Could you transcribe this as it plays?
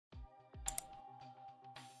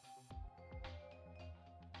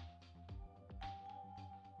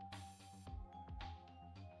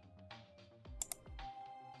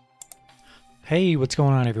Hey, what's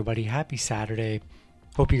going on, everybody? Happy Saturday.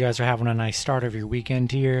 Hope you guys are having a nice start of your weekend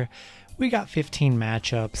here. We got 15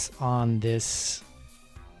 matchups on this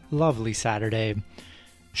lovely Saturday.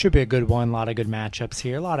 Should be a good one. A lot of good matchups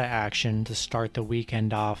here. A lot of action to start the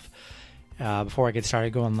weekend off. Before I get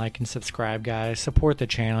started, go and like and subscribe, guys. Support the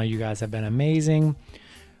channel. You guys have been amazing.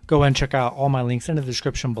 Go ahead and check out all my links in the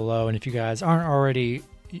description below. And if you guys aren't already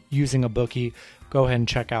using a bookie, go ahead and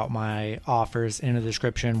check out my offers in the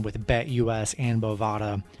description with BetUS and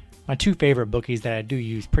Bovada, my two favorite bookies that I do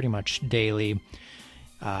use pretty much daily.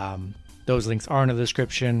 Those links are in the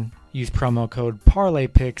description. Use promo code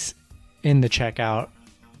ParlayPicks in the checkout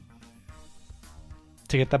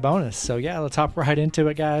to get the bonus. So yeah, let's hop right into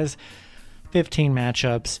it, guys. 15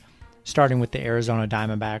 matchups, starting with the Arizona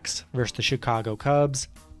Diamondbacks versus the Chicago Cubs.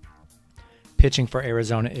 Pitching for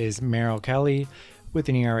Arizona is Merrill Kelly with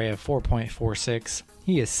an ERA of 4.46.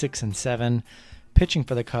 He is 6-7. Pitching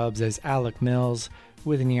for the Cubs is Alec Mills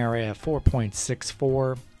with an ERA of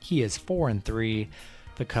 4.64. He is 4-3.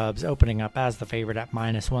 The Cubs opening up as the favorite at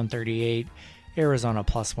 -138. Arizona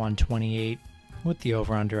 +128 with the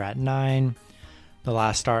over-under at 9. The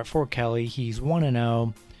last start for Kelly, he's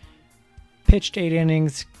 1-0. Pitched 8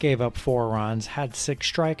 innings, gave up 4 runs, had 6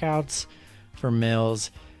 strikeouts. For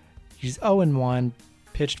Mills, he's 0-1,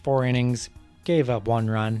 pitched 4 innings, gave up 1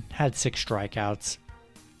 run, had 6 strikeouts.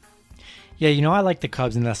 Yeah, I like the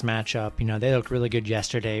Cubs in this matchup. They looked really good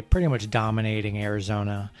yesterday, pretty much dominating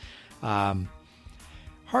Arizona.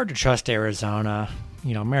 Hard to trust Arizona.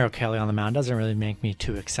 Merrill Kelly on the mound doesn't really make me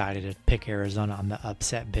too excited to pick Arizona on the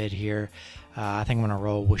upset bid here. I think I'm going to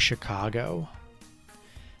roll with Chicago.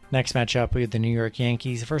 Next matchup, we have the New York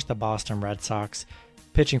Yankees versus the Boston Red Sox.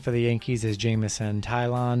 Pitching for the Yankees is Jameson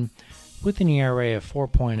Taillon with an ERA of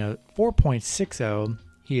 4.60.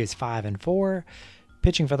 He is 5-4.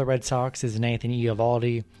 Pitching for the Red Sox is Nathan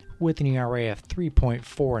Eovaldi with an ERA of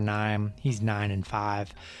 3.49. He's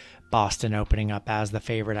 9-5. Boston opening up as the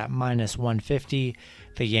favorite at -150.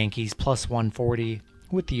 The Yankees +140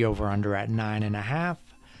 with the over-under at 9.5.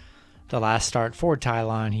 The last start for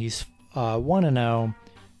Taillon, he's 1-0.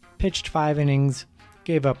 Pitched 5 innings,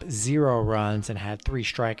 gave up 0 runs, and had 3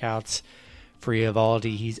 strikeouts. For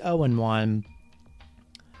Eovaldi, he's 0-1.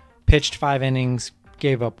 Pitched 5 innings,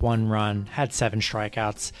 gave up 1 run, had 7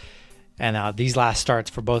 strikeouts. And these last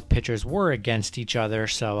starts for both pitchers were against each other.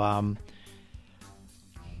 So,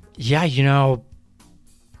 this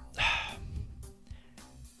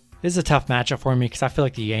is a tough matchup for me because I feel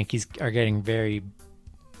like the Yankees are getting very,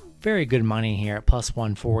 very good money here at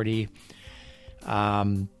 +140.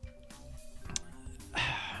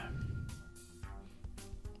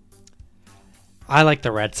 I like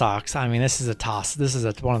the Red Sox. This is a toss. This is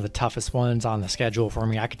one of the toughest ones on the schedule for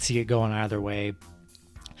me. I could see it going either way.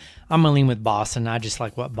 I'm going to lean with Boston. I just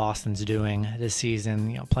like what Boston's doing this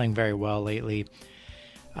season, playing very well lately.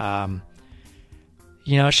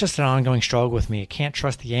 It's just an ongoing struggle with me. I can't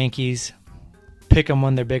trust the Yankees. Pick them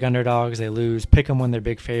when they're big underdogs, they lose. Pick them when they're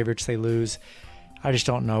big favorites, they lose. I just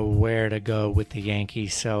don't know where to go with the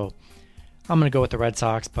Yankees. So I'm going to go with the Red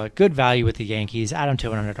Sox, but good value with the Yankees. Add them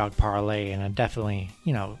to an underdog parlay, and a definite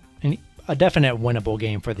winnable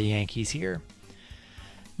game for the Yankees here.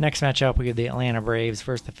 Next matchup, we have the Atlanta Braves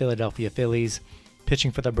versus the Philadelphia Phillies.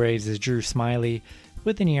 Pitching for the Braves is Drew Smyly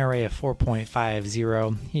with an ERA of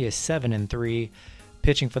 4.50. He is 7-3.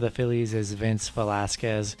 Pitching for the Phillies is Vince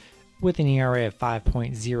Velasquez with an ERA of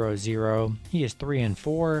 5.00. He is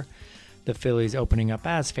 3-4. The Phillies opening up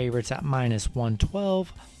as favorites at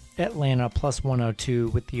 -112. Atlanta +102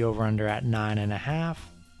 with the over-under at 9.5.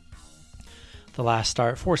 The last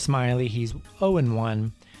start for Smyly, he's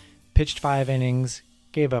 0-1. Pitched 5 innings,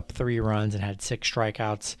 gave up 3 runs, and had 6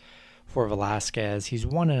 strikeouts. For Velasquez, he's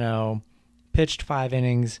 1-0. Pitched 5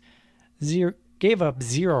 innings, gave up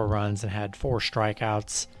 0 runs, and had 4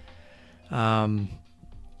 strikeouts. Another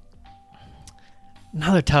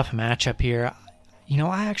tough matchup here.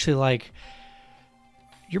 I actually like...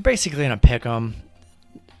 You're basically going to pick them.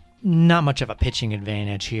 Not much of a pitching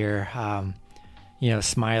advantage here.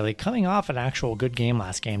 Smyly coming off an actual good game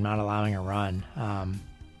last game, not allowing a run.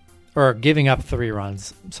 Or giving up 3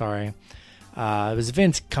 runs, sorry. It was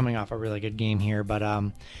Vince coming off a really good game here, but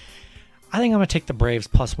I think I'm going to take the Braves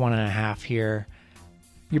 +1.5 here.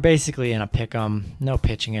 You're basically in a pick 'em, no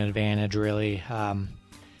pitching advantage really. I'm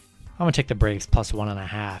going to take the Braves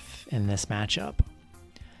 +1.5 in this matchup.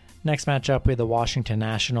 Next matchup, we have the Washington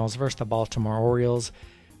Nationals versus the Baltimore Orioles.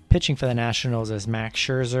 Pitching for the Nationals is Max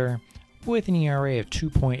Scherzer with an ERA of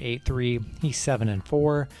 2.83. He's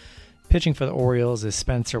 7-4. Pitching for the Orioles is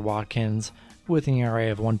Spencer Watkins with an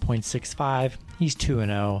ERA of 1.65. He's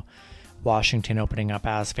 2-0. Washington opening up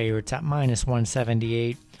as favorites at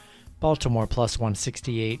 -178. Baltimore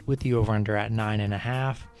 +168 with the over-under at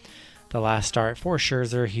 9.5. The last start for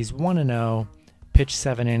Scherzer, he's 1-0, pitched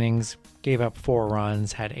 7 innings, gave up 4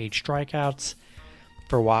 runs, had 8 strikeouts.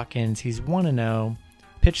 For Watkins, he's 1-0,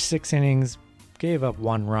 pitched 6 innings, gave up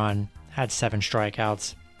 1 run, had 7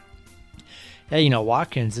 strikeouts. Yeah,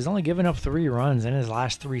 Watkins has only given up 3 runs in his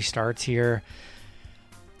last 3 starts here.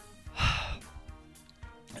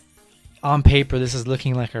 On paper, this is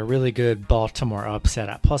looking like a really good Baltimore upset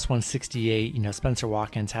at +168. Spencer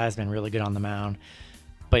Watkins has been really good on the mound,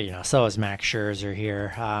 but so is Max Scherzer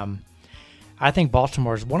here. I think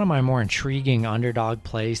Baltimore is one of my more intriguing underdog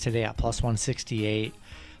plays today at +168.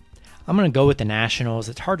 I'm going to go with the Nationals.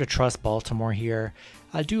 It's hard to trust Baltimore here.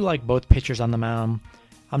 I do like both pitchers on the mound.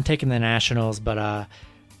 I'm taking the Nationals, but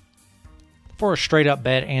for a straight up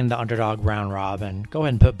bet and the underdog round robin, go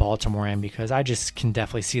ahead and put Baltimore in because I just can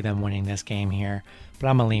definitely see them winning this game here. But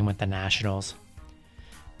I'm going to lean with the Nationals.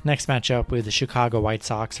 Next matchup, we have the Chicago White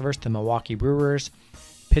Sox versus the Milwaukee Brewers.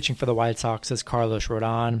 Pitching for the White Sox is Carlos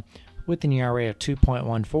Rodon with an ERA of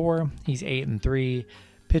 2.14. He's 8-3.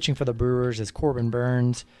 Pitching for the Brewers is Corbin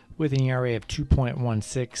Burns with an ERA of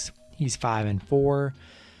 2.16. He's 5-4.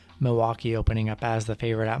 Milwaukee opening up as the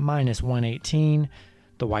favorite at -118.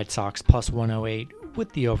 The White Sox +108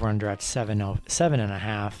 with the over-under at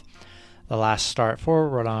 7.5. The last start for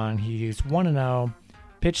Rodon, he's 1-0,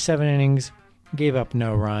 pitched 7 innings, gave up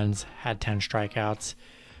no runs, had 10 strikeouts.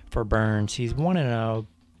 For Burns, he's 1-0,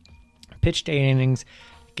 pitched 8 innings,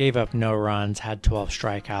 gave up no runs, had 12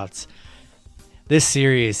 strikeouts. This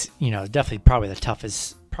series, is definitely probably the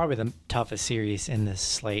toughest series in this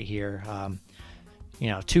slate here.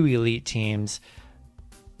 2 elite teams.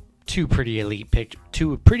 Two pretty elite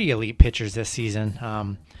pitchers this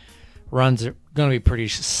season. Runs are going to be pretty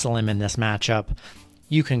slim in this matchup.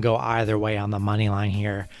 You can go either way on the money line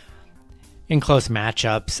here. In close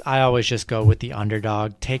matchups, I always just go with the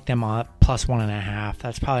underdog. Take them up +1.5.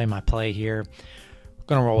 That's probably my play here.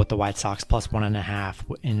 Going to roll with the White Sox +1.5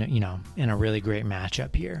 in a really great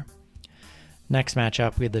matchup here. Next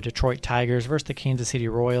matchup, we have the Detroit Tigers versus the Kansas City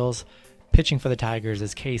Royals. Pitching for the Tigers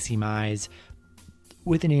is Casey Mize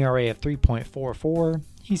with an ERA of 3.44.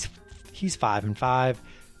 He's 5-5.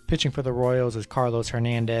 Pitching for the Royals is Carlos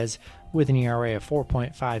Hernandez with an ERA of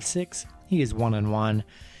 4.56. He is 1-1.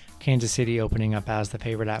 Kansas City opening up as the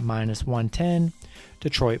favorite at -110.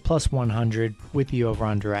 Detroit +100 with the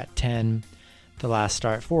over-under at 10. The last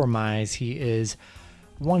start for Mize, he is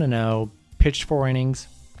 1-0, pitched 4 innings,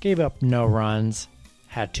 gave up no runs,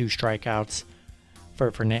 had 2 strikeouts.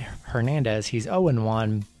 For Hernandez, he's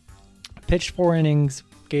 0-1, pitched 4 innings,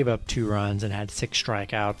 gave up 2 runs, and had 6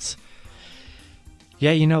 strikeouts.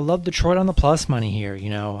 Yeah, love Detroit on the plus money here.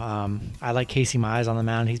 I like Casey Mize on the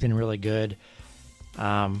mound. He's been really good.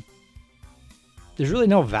 There's really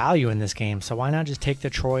no value in this game, so why not just take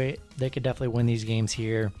Detroit? They could definitely win these games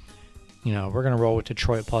here. We're going to roll with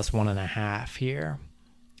Detroit +1.5 here.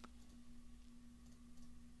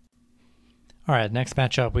 All right, next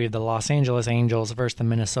matchup, we have the Los Angeles Angels versus the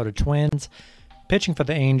Minnesota Twins. Pitching for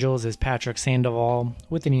the Angels is Patrick Sandoval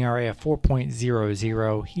with an ERA of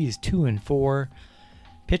 4.00. He's 2-4.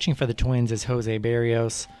 Pitching for the Twins is Jose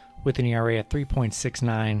Barrios with an ERA of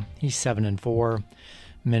 3.69. He's 7-4.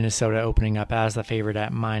 Minnesota opening up as the favorite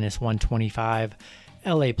at -125.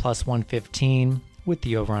 LA +115 with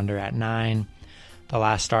the over-under at 9. The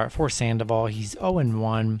last start for Sandoval, he's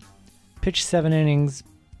 0-1. Pitched 7 innings,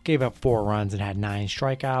 gave up 4 runs, and had 9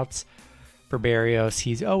 strikeouts. For Barrios,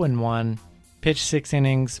 he's 0-1. Pitched 6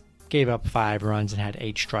 innings, gave up 5 runs, and had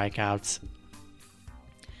 8 strikeouts.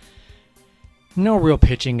 No real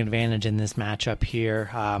pitching advantage in this matchup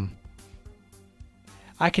here.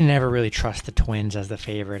 I can never really trust the Twins as the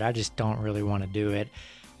favorite. I just don't really want to do it.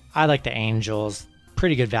 I like the Angels.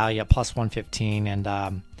 Pretty good value at +115. And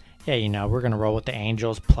we're going to roll with the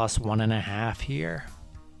Angels +1.5 here.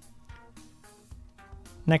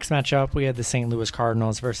 Next matchup, we have the St. Louis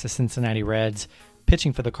Cardinals versus the Cincinnati Reds.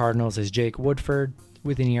 Pitching for the Cardinals is Jake Woodford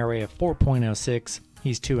with an ERA of 4.06.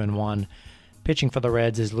 He's 2-1. Pitching for the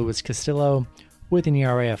Reds is Luis Castillo with an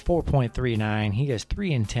ERA of 4.39. He is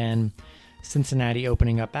 3-10. Cincinnati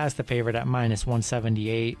opening up as the favorite at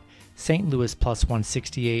 -178. St. Louis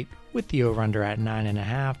 +168 with the over-under at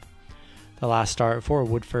 9.5. The last start for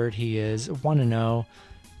Woodford, he is 1-0.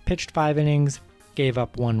 Pitched 5 innings, gave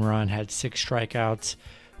up 1 run, had 6 strikeouts.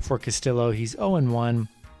 For Castillo, he's 0-1.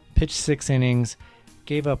 Pitched 6 innings,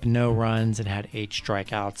 gave up no runs, and had 8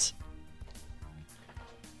 strikeouts.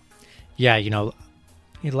 Yeah, you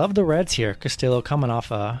love the Reds here. Castillo coming off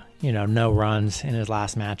no runs in his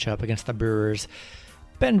last matchup against the Brewers.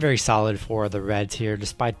 been very solid for the Reds here,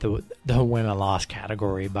 despite the win and loss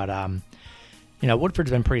category. But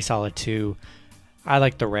Woodford's been pretty solid too. I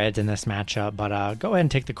like the Reds in this matchup, but go ahead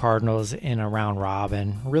and take the Cardinals in a round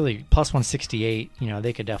robin. Really, plus 168.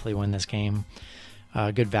 They could definitely win this game.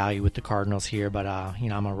 Good value with the Cardinals here, but I'm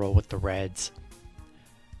gonna roll with the Reds.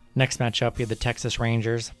 Next matchup, we have the Texas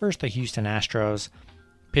Rangers versus the Houston Astros.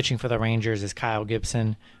 Pitching for the Rangers is Kyle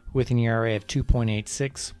Gibson with an ERA of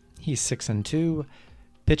 2.86. He's 6-2.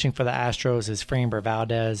 Pitching for the Astros is Framber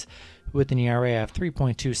Valdez with an ERA of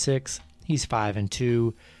 3.26. He's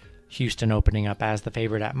 5-2. Houston opening up as the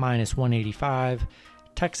favorite at minus 185.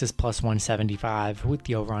 Texas plus 175 with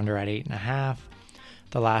the over-under at 8.5.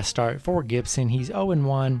 The last start for Gibson, he's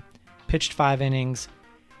 0-1. Pitched 5 innings.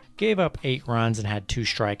 Gave up 8 runs and had 2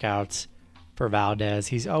 strikeouts. For Valdez,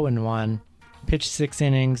 he's 0-1. Pitched 6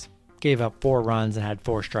 innings. Gave up 4 runs and had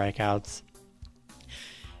 4 strikeouts.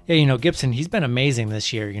 Yeah, Gibson, he's been amazing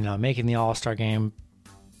this year, making the All-Star game.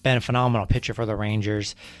 Been a phenomenal pitcher for the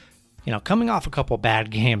Rangers. Coming off a couple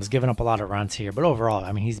bad games, giving up a lot of runs here. But overall,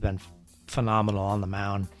 he's been phenomenal on the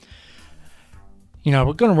mound.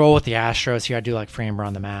 We're going to roll with the Astros here. I do like Framber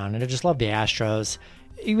on the mound, and I just love the Astros.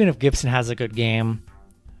 Even if Gibson has a good game,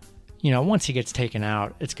 once he gets taken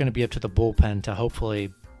out, it's going to be up to the bullpen to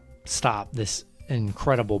hopefully stop this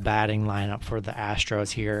incredible batting lineup for the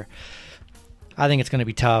Astros here. I think it's going to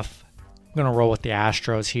be tough. I'm going to roll with the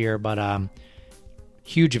Astros here, but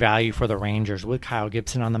huge value for the Rangers with Kyle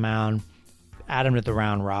Gibson on the mound. Add him to the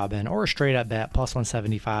round robin or a straight up bet, plus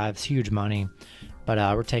 175. It's huge money, but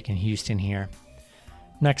we're taking Houston here.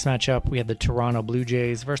 Next matchup, we have the Toronto Blue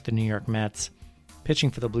Jays versus the New York Mets. Pitching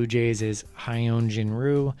for the Blue Jays is Hyun-Jin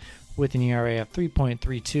Ryu with an ERA of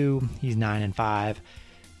 3.32. He's 9-5.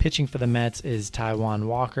 Pitching for the Mets is Taijuan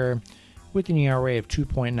Walker with an ERA of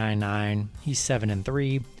 2.99. He's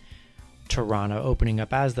 7-3. Toronto opening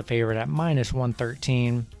up as the favorite at minus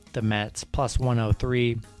 113. The Mets plus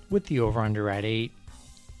 103 with the over-under at 8.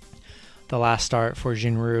 The last start for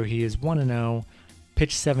Jinryu, he is 1-0.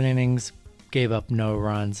 Pitched 7 innings, gave up no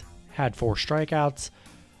runs, had 4 strikeouts.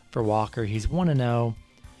 For Walker, he's 1-0.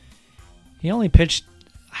 He only pitched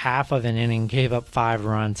half of an inning, gave up 5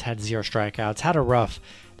 runs, had 0 strikeouts, had a rough.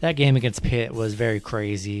 That game against Pitt was very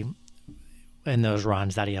crazy in those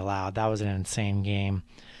runs that he allowed. That was an insane game.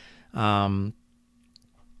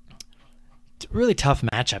 Really tough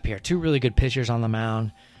matchup here. 2 really good pitchers on the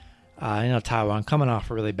mound. Taijuan coming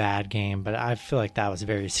off a really bad game, but I feel like that was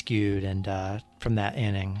very skewed and from that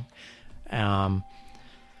inning.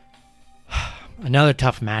 Another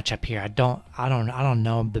tough matchup here. I don't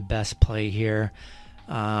know the best play here.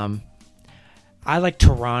 I like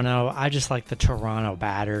Toronto. I just like the Toronto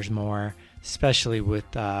batters more, especially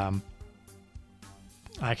with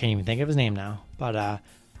I can't even think of his name now, but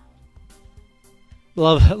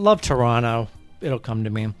love Toronto. It'll come to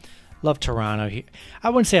me. Love Toronto. I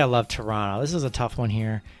wouldn't say I love Toronto. This is a tough one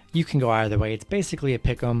here. You can go either way. It's basically a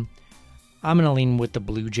pick 'em. I'm gonna lean with the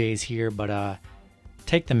Blue Jays here, but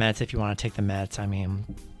take the Mets if you want to take the Mets.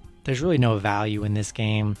 There's really no value in this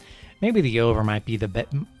game. Maybe the over might be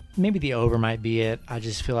it. I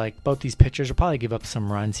just feel like both these pitchers will probably give up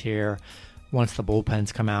some runs here once the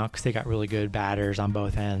bullpens come out because they got really good batters on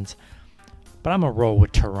both ends. But I'm going to roll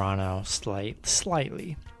with Toronto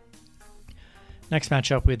slightly. Next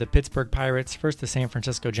matchup, we have the Pittsburgh Pirates versus the San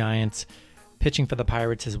Francisco Giants. Pitching for the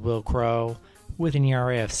Pirates is Will Crowe with an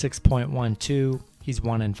ERA of 6.12. He's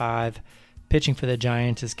 1-5. Pitching for the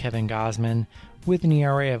Giants is Kevin Gausman with an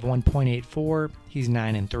ERA of 1.84. He's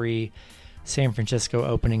 9-3. San Francisco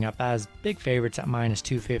opening up as big favorites at minus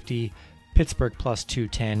 250. Pittsburgh plus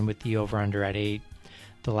 210 with the over-under at 8.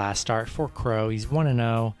 The last start for Crowe, he's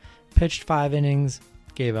 1-0. Pitched 5 innings,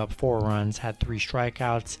 gave up 4 runs, had 3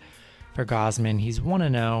 strikeouts. For Gausman, he's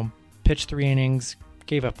 1-0. Pitched 3 innings,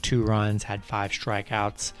 gave up 2 runs, had 5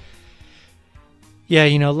 strikeouts. Yeah,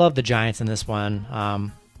 love the Giants in this one.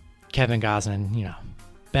 Kevin Gausman,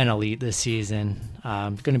 been elite this season.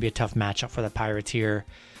 Going to be a tough matchup for the Pirates here.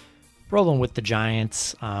 Rolling with the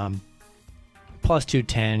Giants. Plus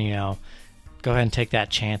 210, go ahead and take that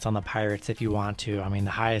chance on the Pirates if you want to. The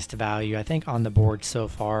highest value, I think, on the board so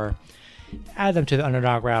far. Add them to the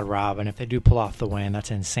underdog round robin. If they do pull off the win,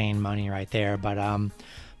 that's insane money right there. But I'm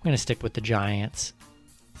going to stick with the Giants.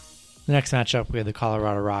 The next matchup, we have the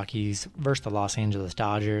Colorado Rockies versus the Los Angeles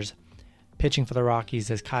Dodgers. Pitching for the Rockies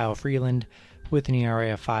is Kyle Freeland with an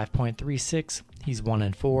ERA of 5.36. He's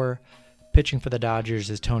 1-4. Pitching for the Dodgers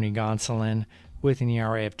is Tony Gonsolin with an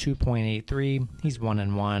ERA of 2.83. He's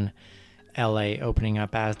 1-1. LA opening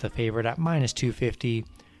up as the favorite at minus 250.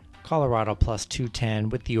 Colorado plus 210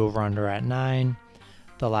 with the over-under at 9.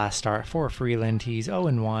 The last start for Freeland, he's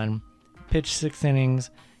 0-1, pitched 6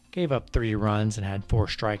 innings, gave up 3 runs, and had 4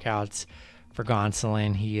 strikeouts. For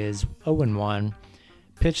Gonsolin, he is 0-1,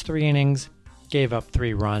 pitched 3 innings, gave up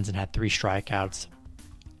 3 runs, and had 3 strikeouts.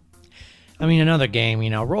 I mean, another game,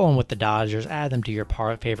 rolling with the Dodgers, add them to your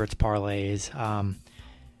favorites parlays, and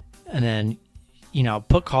then,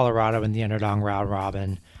 put Colorado in the underdog round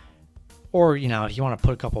robin. Or, if you want to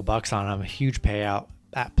put a couple bucks on them, a huge payout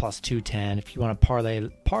at plus 210. If you want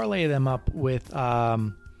to parlay them up with,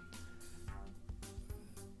 I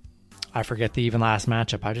forget the even last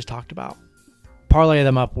matchup I just talked about. Parlay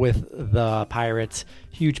them up with the Pirates,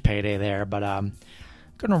 huge payday there. But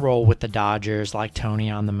going to roll with the Dodgers, like Tony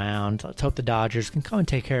on the mound. Let's hope the Dodgers can come and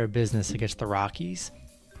take care of business against the Rockies.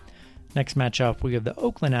 Next matchup, we have the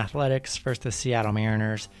Oakland Athletics versus the Seattle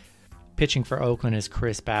Mariners. Pitching for Oakland is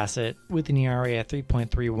Chris Bassett with an ERA at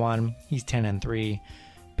 3.31. He's 10-3.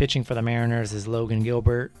 Pitching for the Mariners is Logan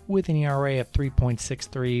Gilbert with an ERA of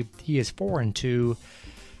 3.63. He is 4-2.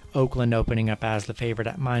 Oakland opening up as the favorite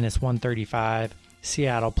at minus 135.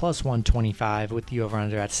 Seattle plus 125 with the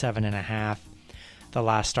over-under at 7.5. The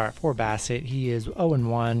last start for Bassett, he is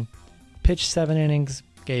 0-1. Pitched 7 innings,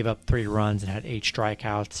 gave up 3 runs, and had 8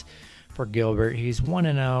 strikeouts. For Gilbert, he's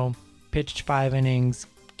 1-0. Pitched 5 innings,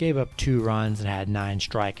 gave up 2 runs, and had 9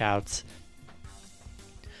 strikeouts.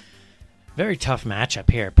 Very tough matchup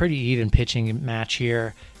here. Pretty even pitching match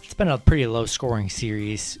here. It's been a pretty low scoring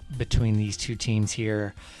series between these two teams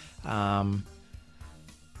here. I'm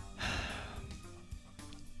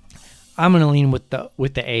going to lean with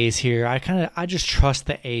the A's here. I just trust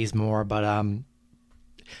the A's more, but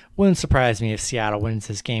wouldn't surprise me if Seattle wins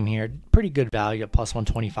this game here. Pretty good value at plus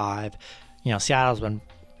 125. Seattle's been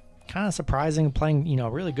kind of surprising, playing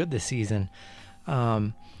really good this season. But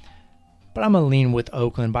I'm going to lean with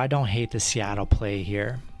Oakland, but I don't hate the Seattle play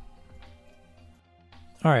here.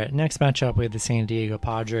 All right, next matchup we have the San Diego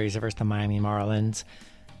Padres versus the Miami Marlins.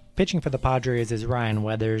 Pitching for the Padres is Ryan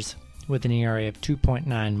Weathers with an ERA of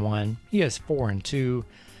 2.91. He is 4-2.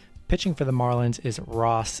 Pitching for the Marlins is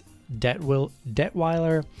Ross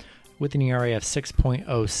Detweiler with an ERA of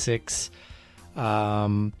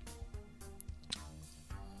 6.06.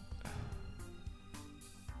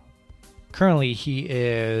 Currently, he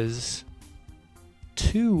is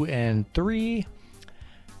 2-3.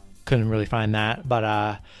 Couldn't really find that,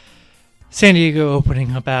 but San Diego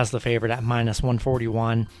opening up as the favorite at minus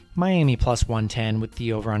 141. Miami plus 110 with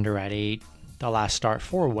the over-under at 8. The last start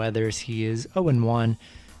for Weathers, he is 0-1.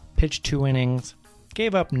 Pitched 2 innings,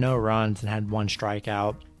 gave up no runs, and had 1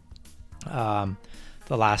 strikeout. The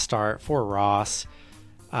last start for Ross.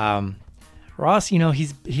 Ross, he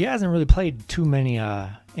hasn't really played too many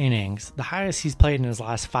innings. The highest he's played in his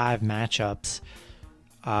last 5 matchups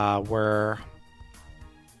were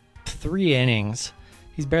 3 innings.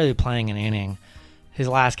 He's barely playing an inning. His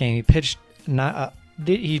last game, he pitched a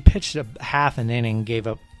half an inning, gave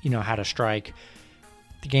up, had a strike.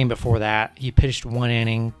 The game before that, he pitched 1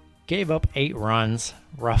 inning, gave up 8 runs.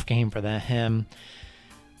 Rough game for him.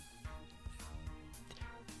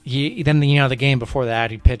 The game before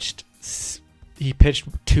that, he pitched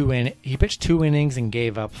 2 innings and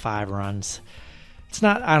gave up 5 runs. It's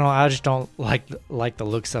not. I just don't like the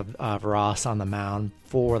looks of Ross on the mound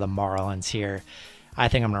for the Marlins here. I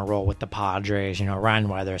think I'm going to roll with the Padres. Ryan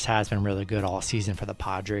Weathers has been really good all season for the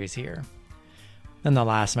Padres here. Then the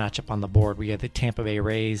last matchup on the board, we have the Tampa Bay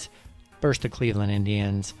Rays versus the Cleveland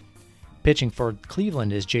Indians. Pitching for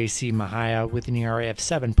Cleveland is J.C. Mejia with an ERA of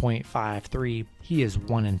 7.53. He is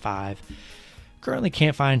 1-5. Currently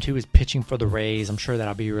can't find who is pitching for the Rays. I'm sure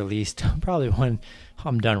that'll be released probably when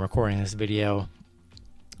I'm done recording this video.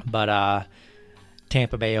 But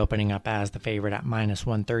Tampa Bay opening up as the favorite at minus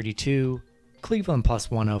 132. Cleveland plus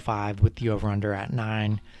 105 with the over-under at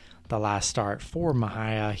 9. The last start for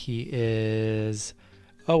Mejia, he is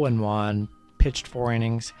 0-1, pitched 4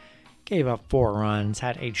 innings, gave up 4 runs,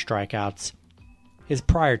 had 8 strikeouts. His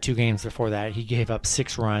prior 2 games before that, he gave up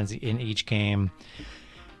 6 runs in each game.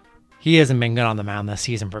 He hasn't been good on the mound this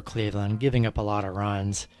season for Cleveland, giving up a lot of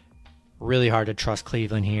runs. Really hard to trust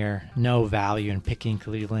Cleveland here. No value in picking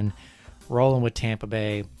Cleveland. Rolling with Tampa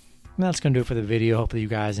Bay. And that's going to do it for the video. Hopefully you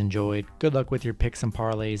guys enjoyed. Good luck with your picks and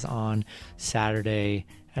parlays on Saturday.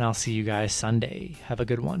 And I'll see you guys Sunday. Have a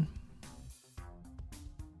good one.